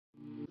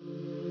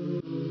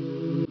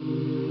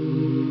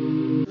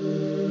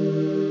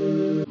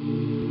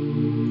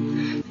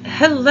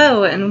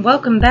Hello and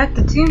welcome back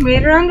to Tomb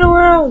Raider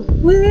Underworld!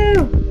 Woo!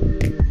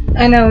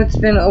 I know it's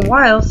been a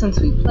while since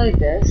we played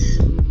this.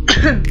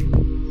 I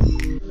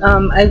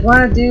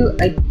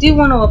do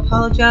want to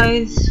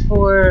apologize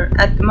for,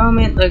 at the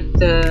moment,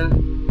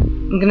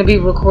 I'm gonna be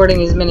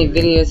recording as many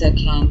videos as I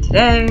can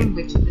today,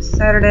 which is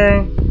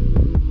Saturday.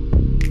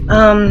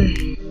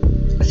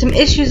 Some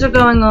issues are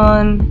going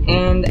on,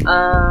 and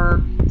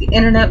the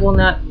internet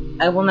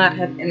I will not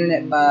have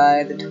internet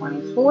by the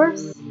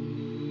 24th.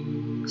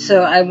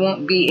 So I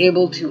won't be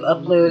able to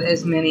upload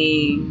as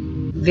many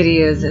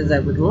videos as I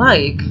would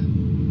like.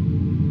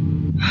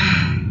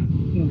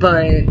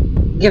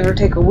 But give or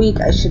take a week,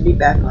 I should be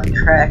back on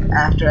track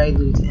after I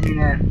lose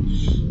internet.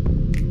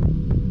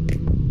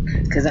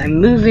 Because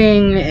I'm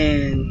moving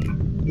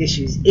and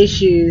issues.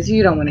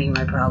 You don't want to hear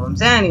my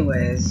problems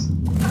anyways.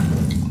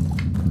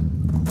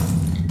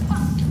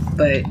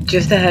 But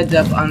just a heads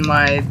up on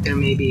why there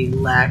may be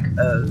lack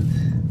of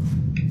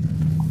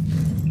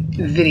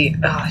video.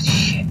 Oh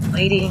shit,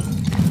 lady.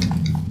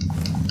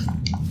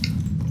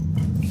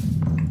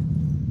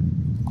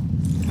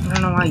 I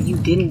don't know why you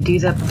didn't do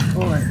that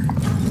before.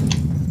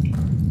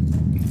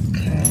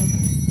 Okay.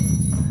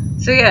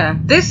 So yeah,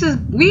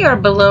 we are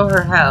below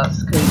her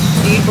house because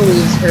she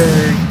believes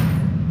her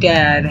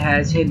dad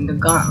has hidden the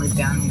gauntlet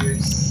down here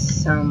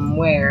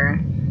somewhere.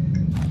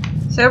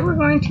 So we're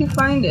going to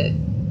find it.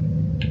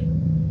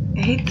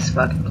 I hate this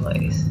fucking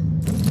place.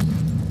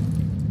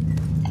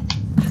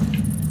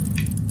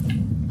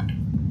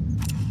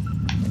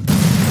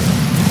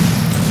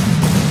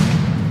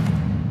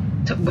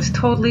 Was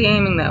totally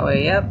aiming that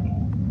way, yep.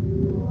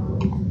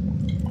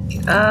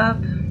 Get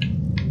up.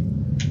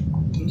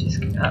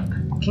 Just get up.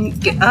 Can you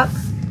get up?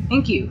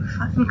 Thank you.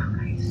 Fucking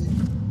Christ.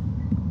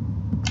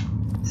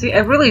 See, I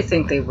really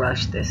think they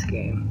rushed this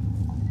game.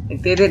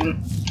 Like, they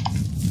didn't...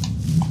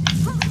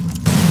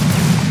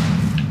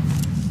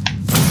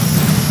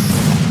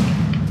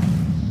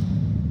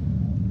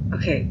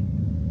 Okay.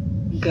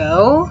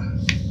 Go?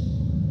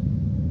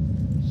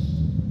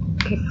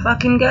 Okay,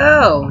 fucking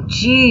go.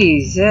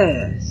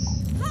 Jesus.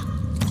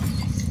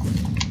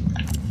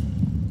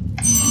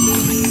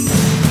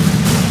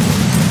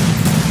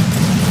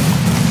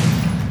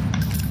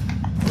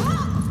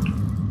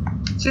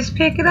 Just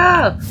pick it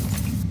up.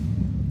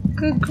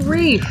 Good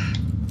grief.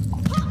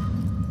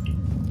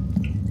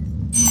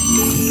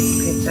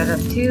 Pick that up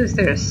too. Is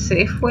there a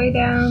safe way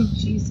down?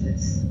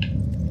 Jesus.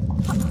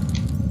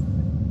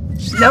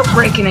 Nope,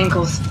 breaking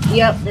ankles.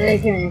 Yep,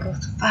 breaking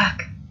ankles.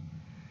 Fuck.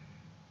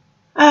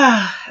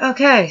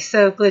 Okay,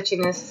 so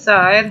glitchiness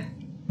aside,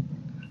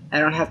 I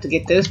don't have to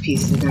get those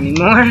pieces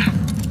anymore.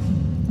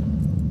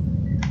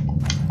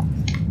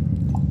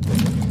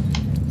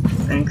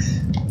 Thanks.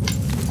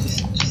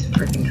 Just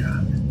freaking drop.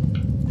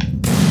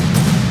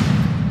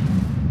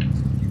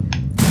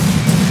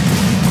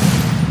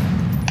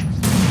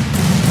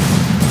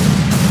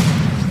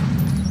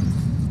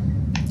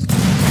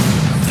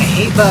 I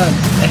hate bugs.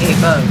 I hate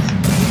bugs.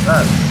 I hate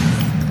bugs.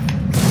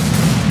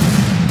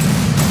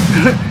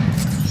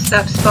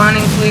 Stop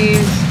spawning,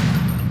 please.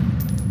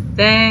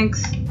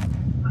 Thanks.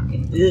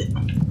 Fucking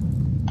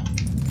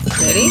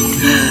ready?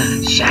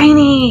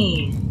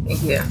 Shiny!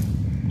 Thank you.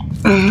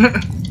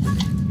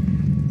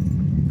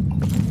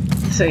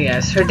 So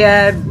yes, her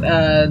dad,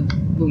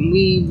 when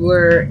we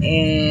were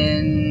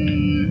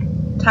in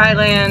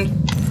Thailand,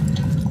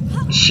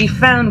 she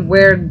found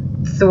where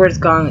Thor's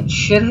gauntlet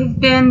should have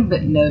been,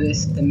 but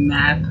noticed the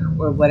map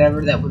or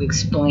whatever that would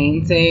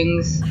explain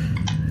things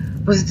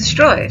was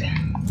destroyed.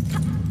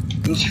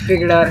 And she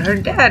figured out her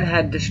dad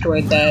had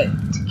destroyed that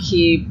to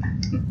keep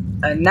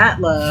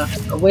Natla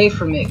away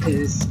from it,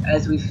 because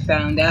as we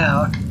found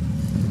out...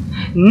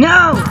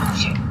 No!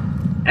 Shit.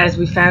 As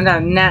we found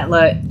out,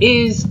 Natla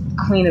is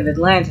Queen of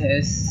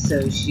Atlantis,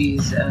 so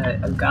she's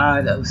a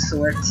god of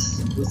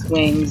sorts with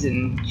wings,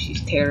 and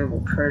she's a terrible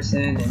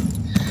person, and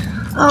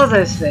all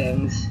those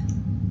things.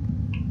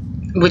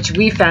 Which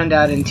we found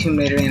out in Tomb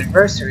Raider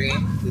Anniversary,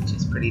 which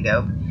is pretty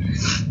dope.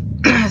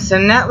 So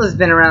Natla's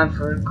been around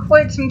for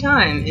quite some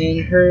time,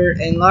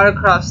 and Lara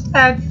Croft's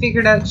dad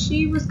figured out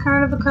she was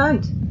kind of a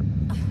cunt.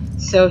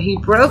 So he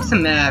broke the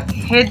map,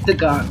 hid the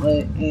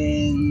gauntlet,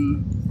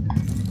 and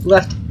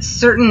left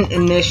certain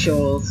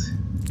initials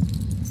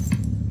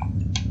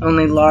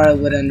only Lara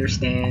would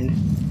understand,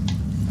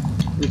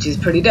 which is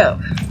pretty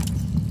dope.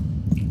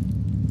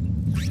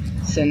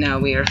 So now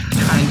we are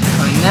trying to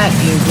find that,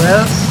 you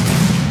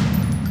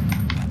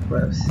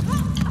gross.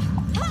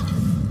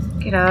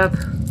 Get up.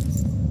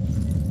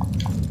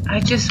 I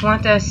just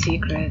want those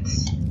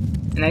secrets.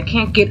 And I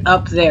can't get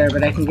up there,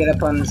 but I can get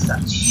up on the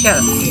side. Shut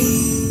up,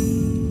 dude.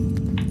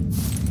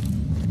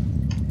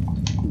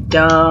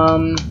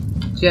 Dumb.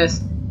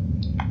 Just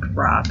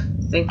drop.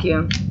 Thank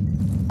you.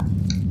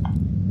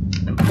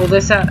 And pull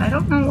this out. I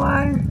don't know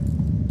why.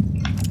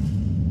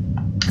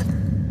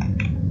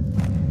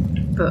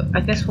 But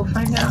I guess we'll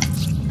find out.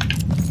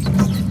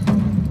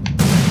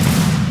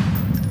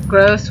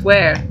 Gross.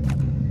 Where?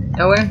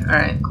 Nowhere?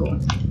 Alright, cool.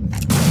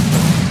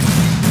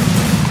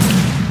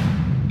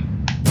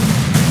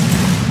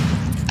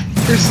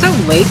 They're so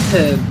late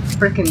to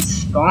frickin'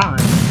 spawn.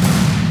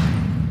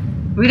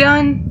 We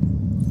done?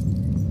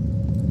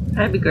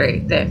 That'd be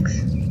great, thanks.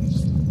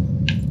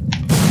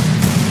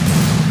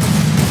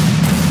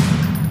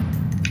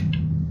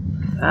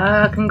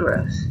 Fucking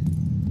gross.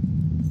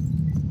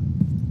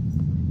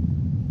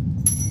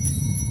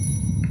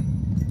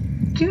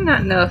 Do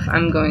not know if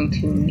I'm going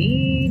to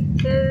need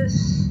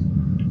this.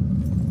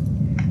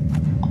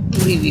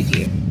 Leave you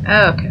here.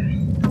 Okay.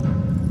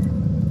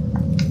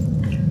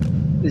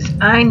 Because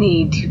I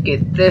need to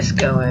get this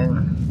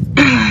going.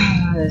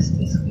 This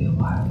will be a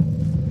while.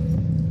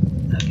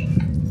 Okay.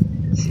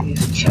 Let's see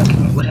if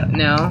chucking it would have.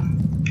 No.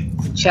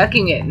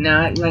 Chucking it,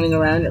 not running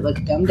around it like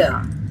a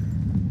dum-dum.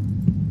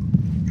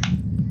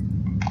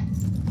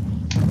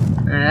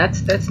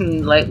 That's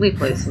lightly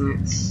placing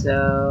it,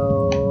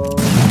 so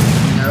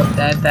nope,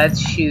 that's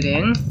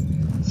shooting.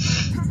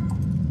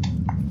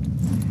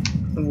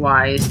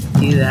 Wise to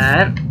do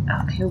that.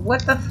 Okay,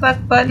 what the fuck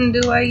button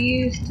do I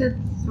use to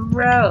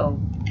throw?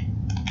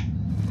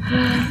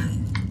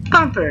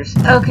 Bumpers.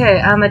 Okay,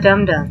 I'm a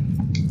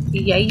dum-dum.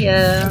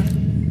 Yeah.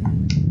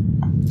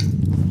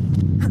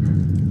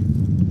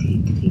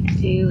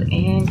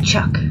 And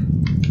chuck.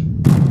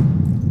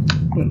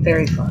 Went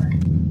very far.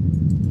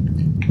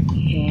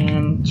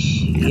 And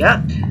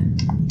chuck.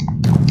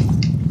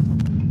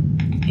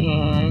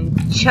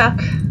 And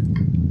chuck.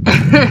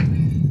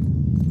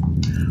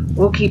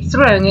 We'll keep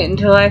throwing it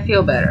until I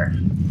feel better.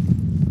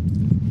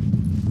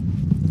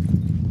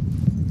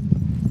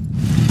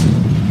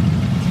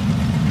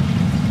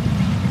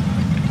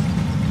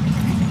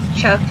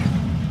 Chuck.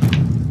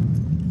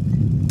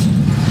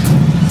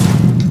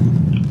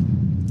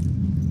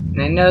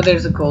 And I know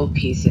there's a gold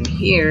piece in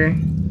here.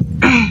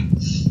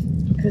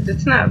 Because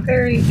it's not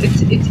very,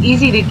 it's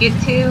easy to get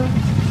to.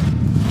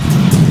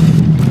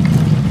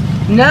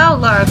 No,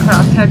 Lara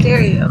Croft, how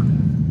dare you?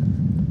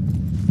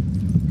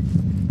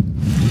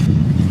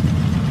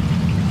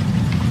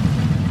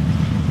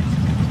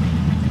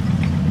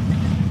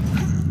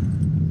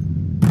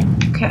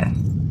 Okay.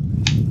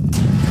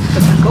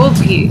 But the gold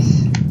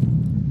piece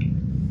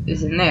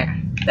is in there.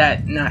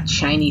 That not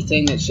shiny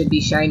thing that should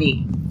be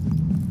shiny.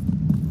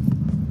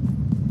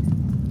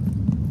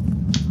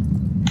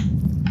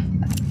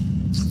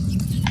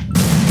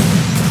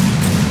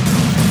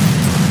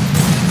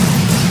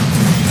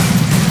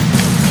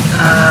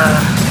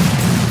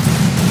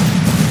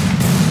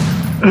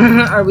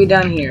 Are we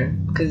done here?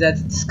 Because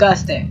that's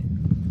disgusting.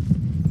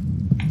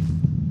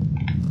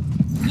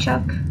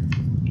 Chuck.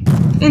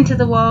 Into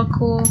the wall,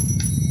 cool.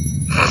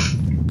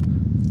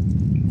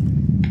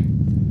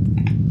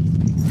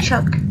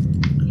 Chuck.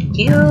 Thank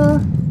you.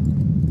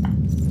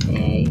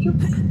 Thank you.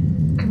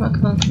 Come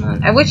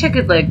on. I wish I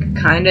could, like,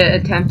 kinda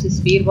attempt to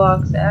speed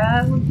walk.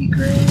 That would be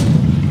great.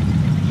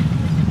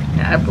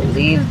 I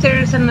believe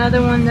there's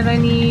another one that I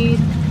need.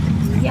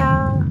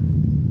 Yeah.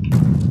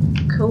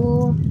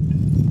 Cool.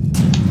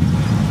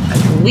 I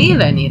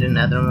believe I need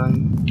another one.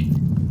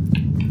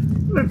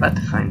 We're about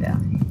to find out.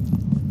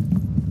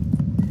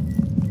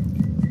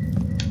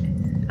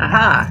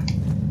 Aha!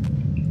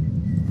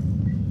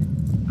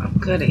 Oh,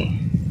 goody.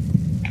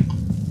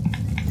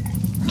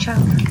 Chuck.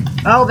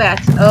 Oh,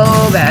 bats.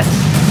 Oh, bats.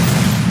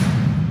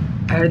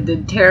 I heard the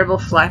terrible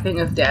flapping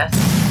of death.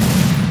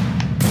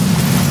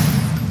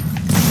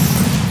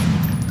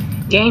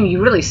 Game,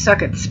 you really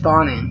suck at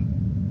spawning.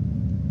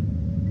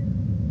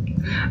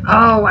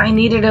 Oh, I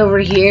need it over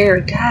here.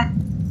 God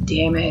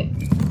damn it.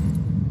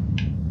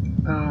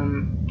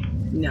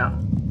 No.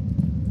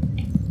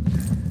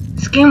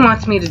 This game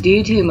wants me to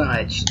do too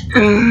much.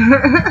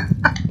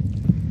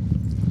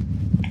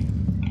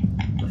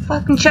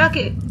 Fucking chuck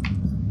it.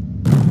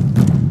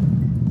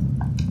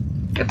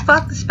 Yeah,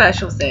 fuck the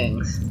special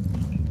things.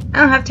 I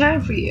don't have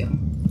time for you.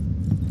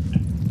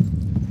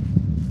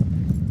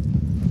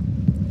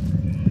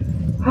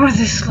 Or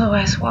this slow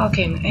ass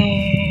walking.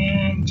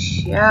 And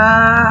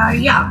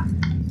yeah.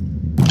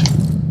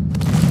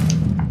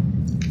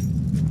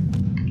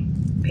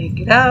 Pick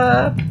it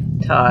up.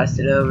 Toss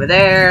it over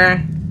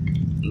there.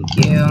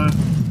 Thank you.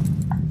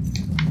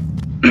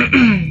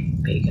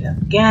 Pick it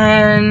up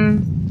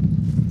again.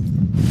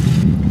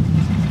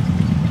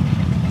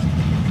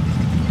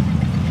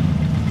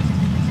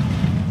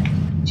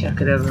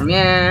 Chuck it over me.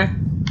 And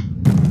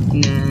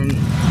then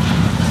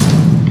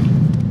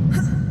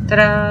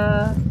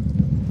ta-da!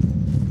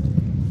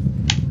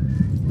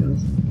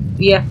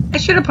 Yeah, I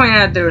should have pointed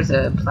out there was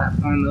a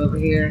platform over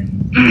here.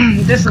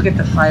 This will get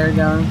the fire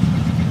going.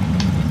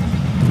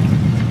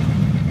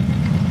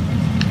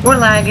 Or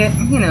lag it,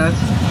 who knows.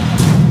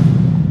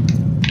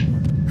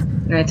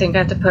 And I think I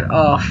have to put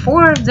all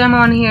 4 of them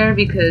on here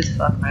because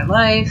fuck my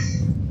life.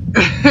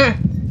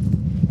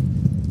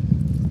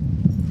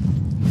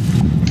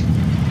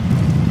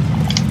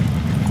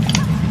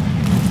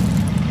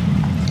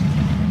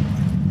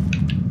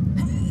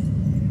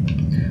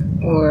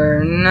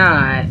 Or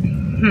not.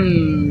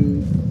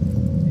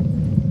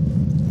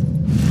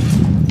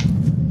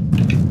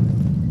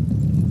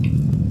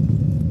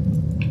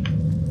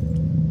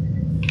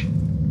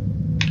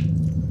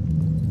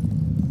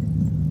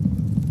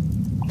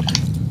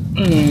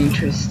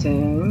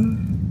 Interesting.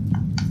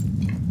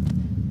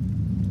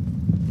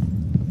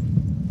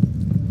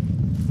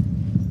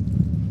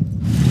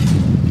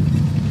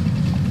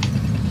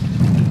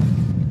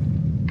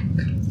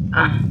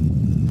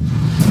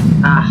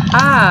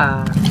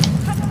 Aha!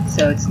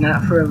 So it's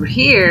not for over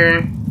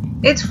here,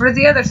 it's for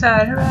the other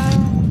side. Hooray!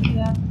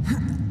 Yeah.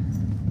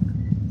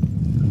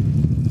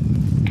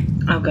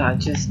 Oh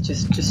god, just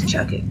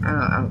chuck it.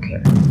 I don't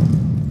care.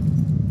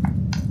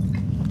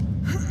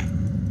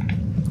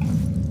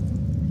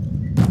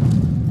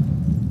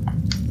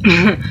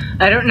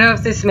 I don't know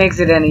if this makes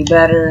it any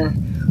better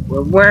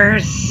or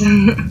worse.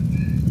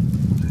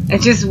 I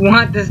just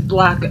want this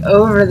block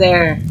over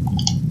there.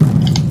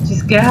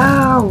 Just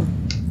go!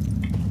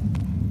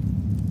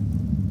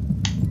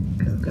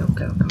 Go,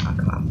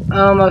 come on.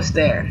 Almost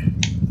there.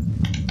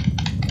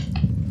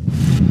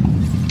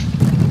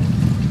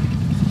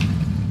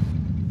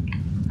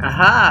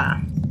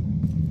 Aha!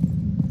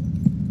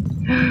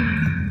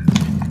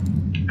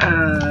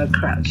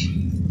 Crouch.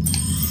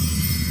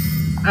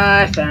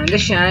 I found a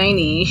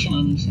shiny.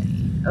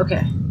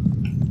 Okay.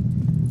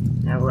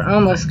 Now we're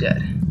almost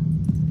good.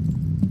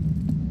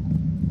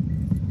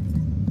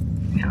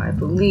 Now I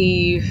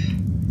believe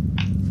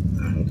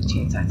I don't need to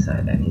change that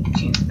side. I need to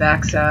change the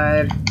back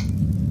side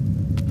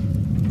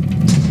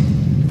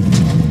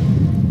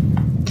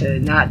to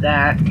not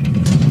that.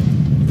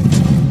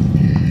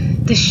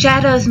 The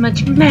shadows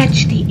much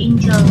match the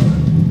angel.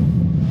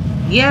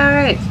 Yeah,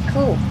 alright,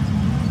 cool.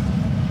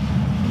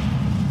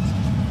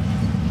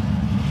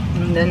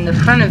 And then the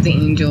front of the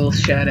angel's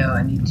shadow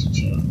I need to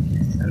change.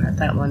 So not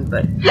that one,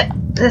 but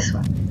this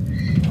one.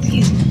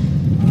 Excuse me.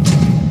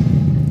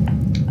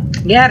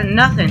 Yeah, to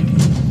nothing.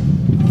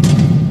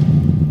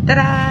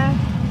 Ta-da!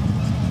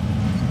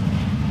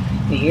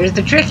 And here's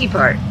the tricky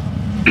part.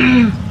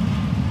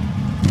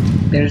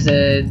 There's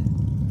a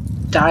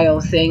dial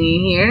thingy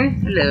here.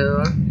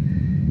 Hello.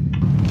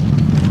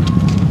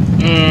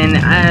 And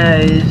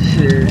I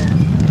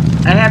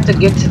have to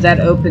get to that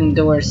open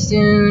door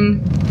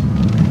soon.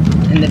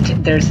 And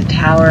there's a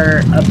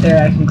tower up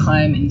there I can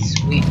climb and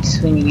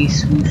swingity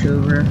swoosh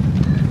over.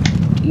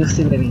 You'll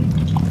see what I mean.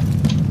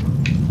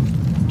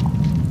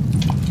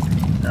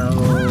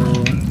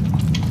 Oh.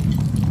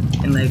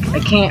 And like, I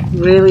can't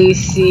really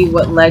see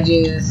what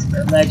ledges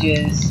are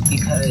ledges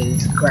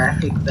because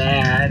graphic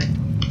bad.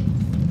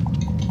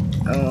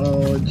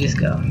 Oh, just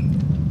go.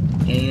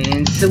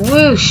 And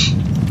swoosh!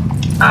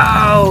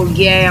 Oh,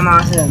 yeah, I'm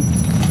awesome.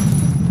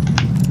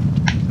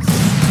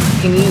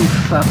 Can you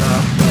fuck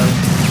off, bro?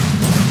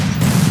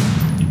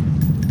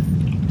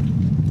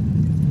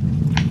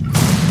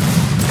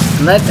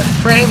 Let the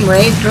frame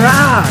rate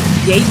drop!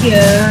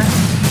 Yeah!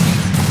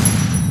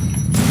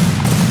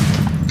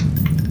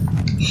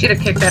 Should've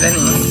kicked that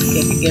anyway.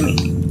 Gimme.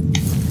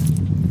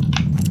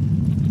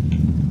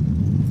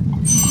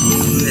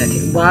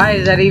 Why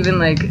is that even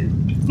like...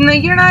 No,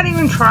 you're not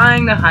even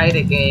trying to hide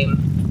it, game.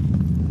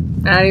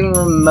 Not even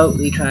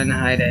remotely trying to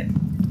hide it.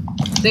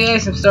 Say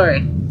some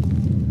story.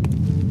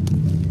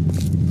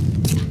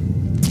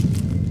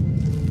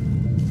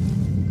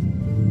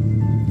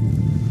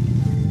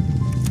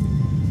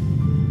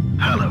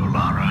 Hello,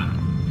 Lara.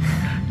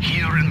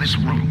 Here in this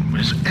room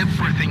is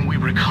everything we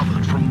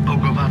recovered from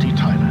Bogavati,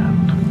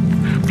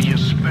 Thailand. Be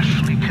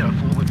especially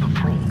careful with the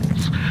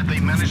thralls. They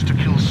managed to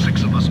kill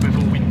 6 of us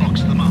before we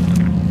boxed them up.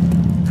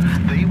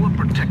 They were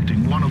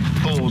protecting one of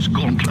Thor's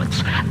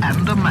gauntlets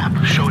and a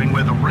map showing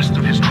where the rest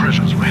of his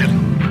treasures were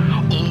hidden,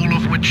 all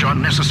of which are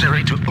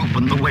necessary to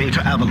open the way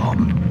to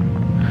Avalon.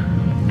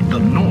 The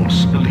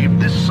Norse believe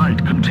this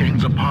site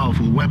contains a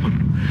powerful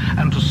weapon,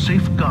 and to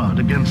safeguard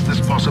against this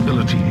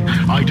possibility,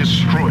 I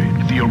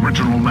destroyed the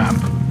original map.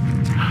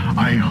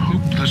 I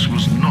hope this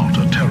was not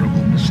a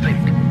terrible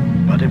mistake,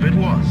 but if it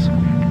was,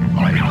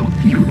 I hope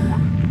you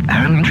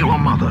and your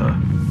mother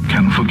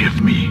can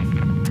forgive me.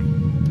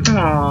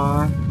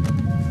 Aww.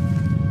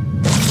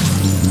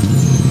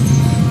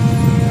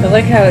 I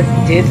like how it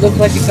did look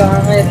like a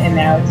gauntlet, and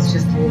now it's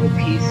just a little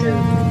piece of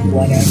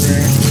whatever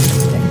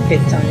that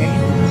fits on your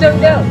hand. So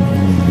dope!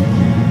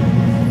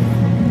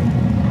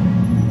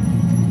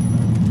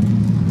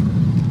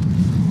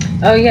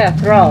 Oh yeah,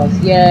 thralls.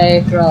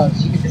 Yay,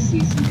 thralls. You get to see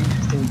some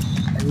interesting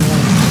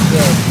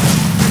shit.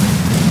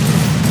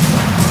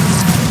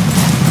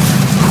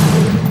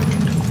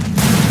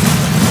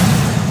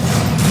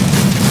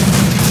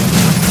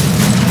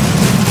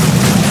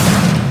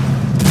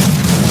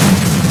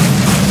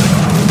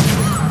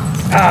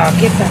 Oh,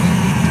 get them.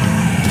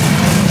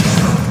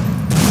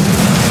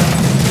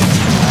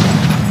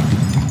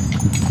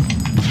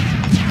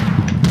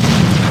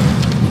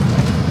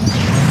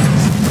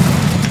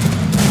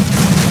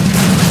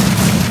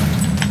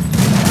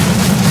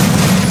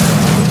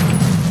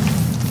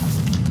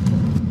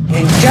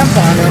 And jump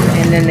on them,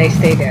 and then they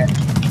stay dead.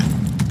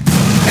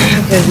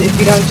 Because if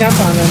you don't jump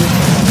on them,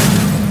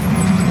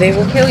 they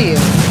will kill you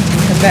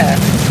and come back.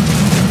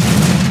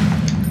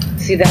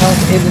 See, the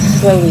health, it was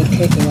slowly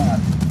ticking up.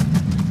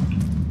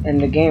 And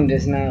the game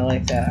does not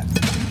like that.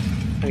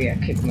 Oh yeah,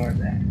 kick more of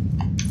that.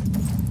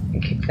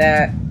 And kick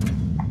that.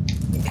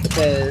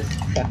 because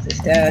fuck this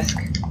desk.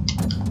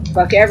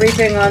 Fuck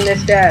everything on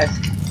this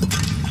desk.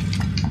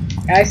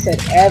 I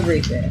said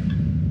everything.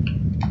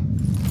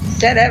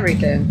 Said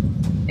everything.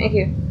 Thank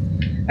you.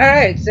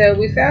 Alright, so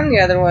we found the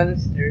other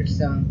ones. There's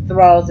some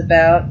thralls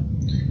about.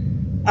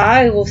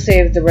 I will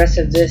save the rest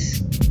of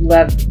this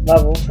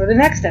level for the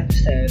next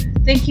episode.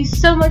 Thank you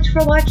so much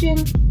for watching.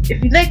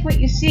 If you like what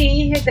you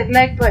see, hit that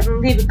like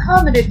button, leave a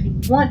comment if you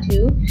want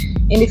to.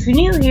 And if you're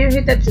new here,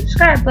 hit that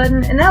subscribe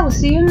button, and I will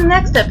see you in the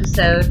next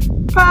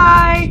episode.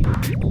 Bye!